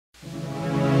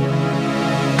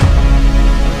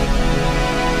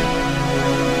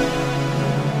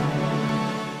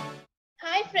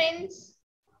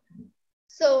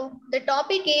So the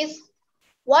topic is,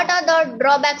 what are the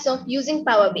drawbacks of using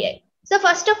Power BI? So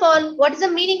first of all, what is the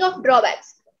meaning of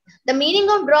drawbacks? The meaning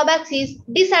of drawbacks is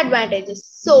disadvantages.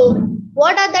 So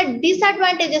what are the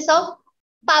disadvantages of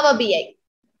Power BI?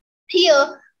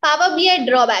 Here, Power BI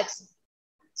drawbacks.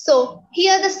 So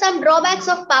here are some drawbacks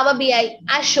of Power BI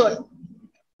as shown.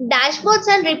 Dashboards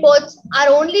and reports are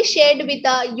only shared with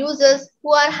the users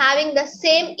who are having the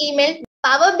same email.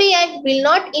 Power BI will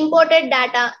not import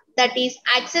data that is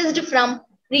accessed from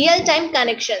real-time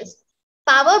connections.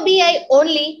 Power BI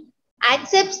only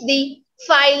accepts the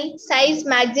file size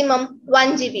maximum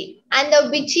 1 GB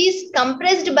and which is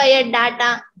compressed by a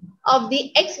data of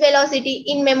the X velocity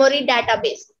in memory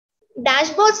database.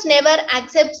 Dashboards never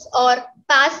accepts or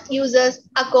pass users,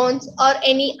 accounts or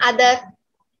any other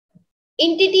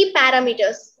entity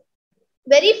parameters.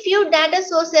 Very few data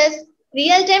sources,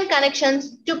 real-time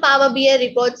connections to Power BI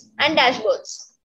reports and dashboards.